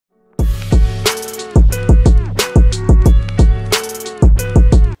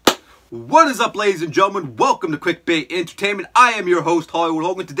What is up, ladies and gentlemen? Welcome to Clickbait Entertainment. I am your host,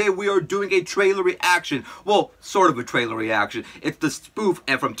 Holguin. Today we are doing a trailer reaction. Well, sort of a trailer reaction. It's the Spoof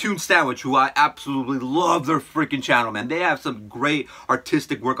and from TOON Sandwich, who I absolutely love their freaking channel, man. They have some great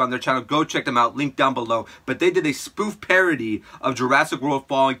artistic work on their channel. Go check them out. Link down below. But they did a spoof parody of Jurassic World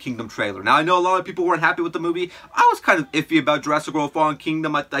Fallen Kingdom trailer. Now, I know a lot of people weren't happy with the movie. I was kind of iffy about Jurassic World Fallen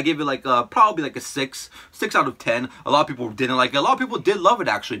Kingdom. I gave it like probably like a 6 out of 10. A lot of people didn't like it. A lot of people did love it,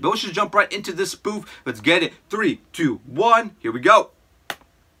 actually. But we should jump right into this spoof. Let's get it. 3, 2, 1. Here we go.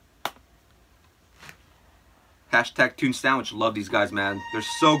 Hashtag TOON Sandwich. Love these guys, man. They're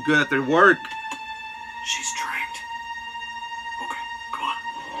so good at their work. She's tranked. Okay, come on.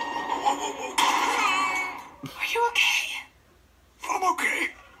 Whoa. Are you okay? I'm okay.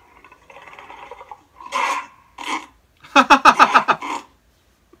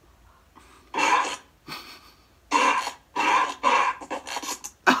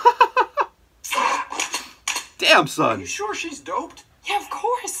 Damn, son. Are you sure she's doped? Yeah, of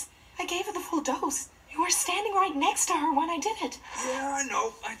course. I gave her the full dose. You were standing right next to her when I did it. Yeah, I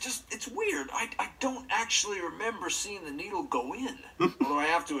know. It's weird. I don't actually remember seeing the needle go in. Although I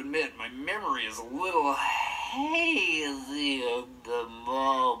have to admit, my memory is a little hazy at the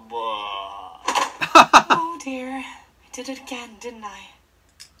moment. Oh dear. I did it again, didn't I?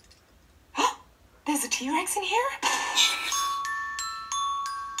 There's a T-Rex in here?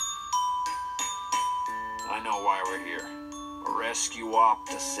 I know why we're here. A rescue op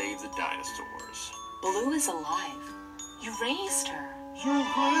to save the dinosaurs. Blue is alive. You raised her. You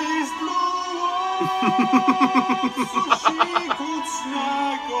raised Blue so she could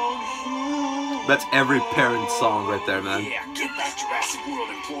snack on you. That's every parent's song right there, man. Yeah, get that Jurassic World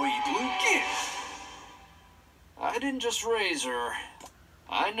employee, Blue. Get it. I didn't just raise her.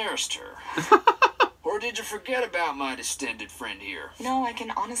 I nursed her. Or did you forget about my distended friend here? No, I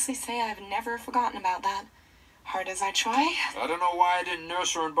can honestly say I've never forgotten about that. Hard as I try. I don't know why I didn't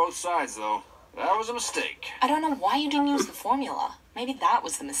nurse her on both sides, though. That was a mistake. I don't know why you didn't use the formula. Maybe that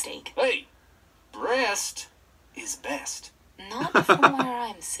was the mistake. Hey, breast is best. Not from where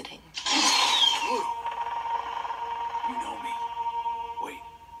I'm sitting. Blue, you know me. Wait.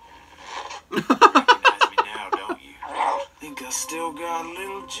 You recognize me now, don't you? Think I still got a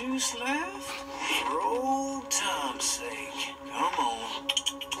little juice left? For old time's sake. Come on.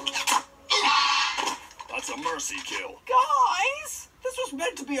 That's a mercy kill. Guys! This was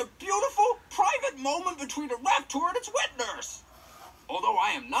meant to be a beautiful, private moment between a raptor and its wet nurse. Although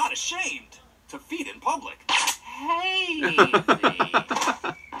I am not ashamed to feed in public. Hey! Run!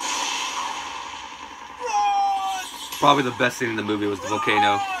 Probably the best scene in the movie was the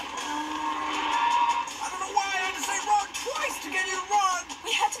volcano. I don't know why I had to say run twice to get you to run.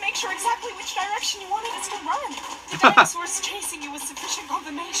 We had to make sure exactly which direction you wanted us to run. The dinosaurs chasing you was sufficient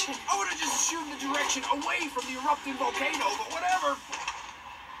confirmation. I would have just assumed the direction away from the erupting volcano, but whatever.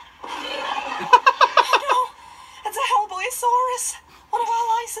 Oh no! It's a Hellboysaurus! One of our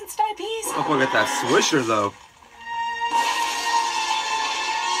licensed IPs. Don't forget that swisher, though.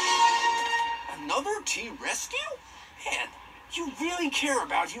 Another T-Rescue? Man, you really care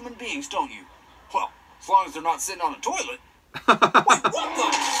about human beings, don't you? Well, as long as they're not sitting on a toilet. Wait, what the?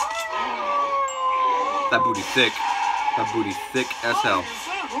 That booty thick. That booty thick as hell.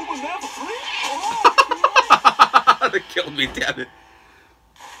 That killed me, damn it.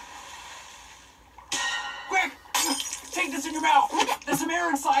 Quick! Take this in your mouth! There's some air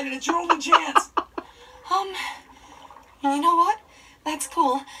inside and it's your only chance! You know what? That's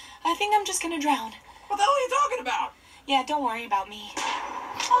cool. I think I'm just gonna drown. What the hell are you talking about? Yeah, don't worry about me.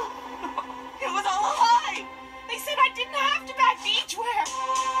 It was all a lie! They said I didn't have to back beachwear.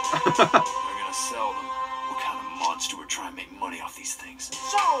 They're gonna sell them. What kind of monster would try and make money off these things?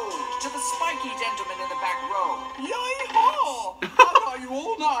 So, to the spiky gentleman in the back row. Yay-haw! How are you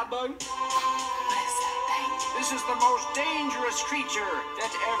all not, man? What is that thing? This is the most dangerous creature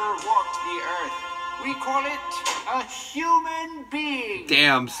that ever walked the earth. We call it a human being.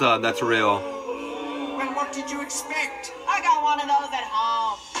 Damn, son, that's real. Well, what did you expect? I got one of those at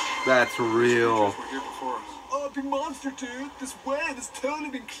home. That's real. We're here before us. Oh, big monster, dude. This wave has totally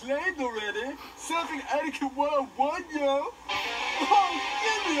been claimed already. Surfing etiquette 101, yo. Oh,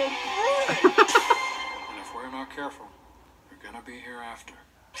 give me a break. And if we're not careful, we're gonna be here after.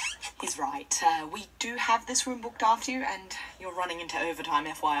 He's right. We do have this room booked after you, and you're running into overtime,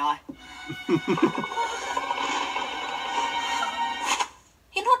 FYI.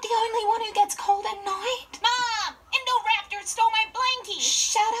 You're not the only one who gets cold at night. Mom! Indoraptor stole my blankie!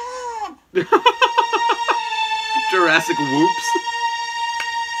 Shut up! Jurassic whoops.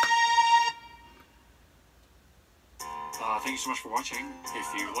 Thank you so much for watching.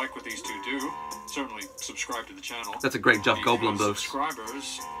 If you like what these two do, certainly subscribe to the channel. That's a great Jeff Goldblum though.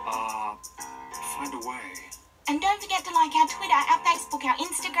 Subscribers, find a way. And don't forget to like our Twitter, our Facebook, our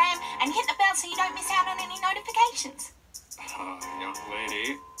Instagram, and hit the bell so you don't miss out on any notifications. Young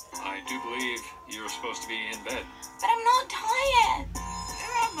lady, I do believe you're supposed to be in bed. But I'm not tired.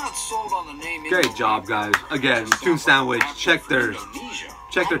 I'm not sold on the name. Great job, guys. Again, Toon Sandwich. Check their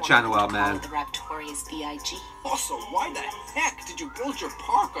channel out, man. The Raptorious B.I.G. Also, why the heck did you build your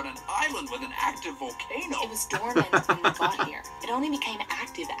park on an island with an active volcano? It was dormant when we got here. It only became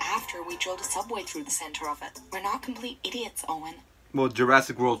active after we drilled a subway through the center of it. We're not complete idiots, Owen. Well,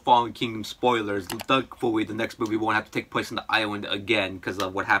 Jurassic World Fallen Kingdom spoilers. Thankfully, the next movie won't have to take place on the island again because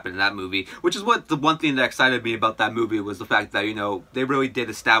of what happened in that movie. Which is what the one thing that excited me about that movie was the fact that, you know, they really did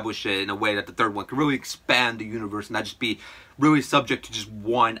establish it in a way that the third one could really expand the universe and not just be really subject to just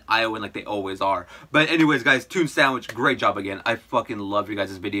one island like they always are. But anyways, guys, Toon Sandwich, great job again. I fucking love you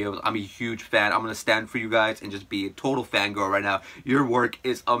guys' videos. I'm a huge fan. I'm gonna stand for you guys and just be a total fangirl right now. Your work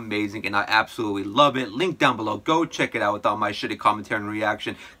is amazing and I absolutely love it. Link down below. Go check it out with all my shitty commentary and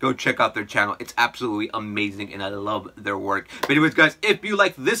reaction. Go check out their channel. It's absolutely amazing and I love their work. But anyways, guys, if you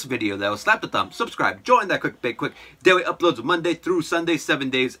like this video though, slap the thumb, subscribe, join that quick daily uploads Monday through Sunday, 7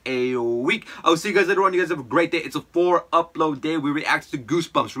 days a week. I'll see you guys later on. You guys have a great day. It's a 4 upload day. We react to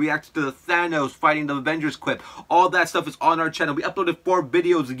Goosebumps, react to the Thanos fighting the Avengers clip. All that stuff is on our channel. We uploaded 4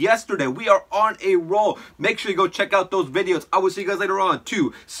 videos yesterday. We are on a roll. Make sure you go check out those videos. I will see you guys later on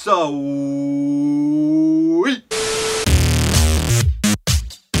too. So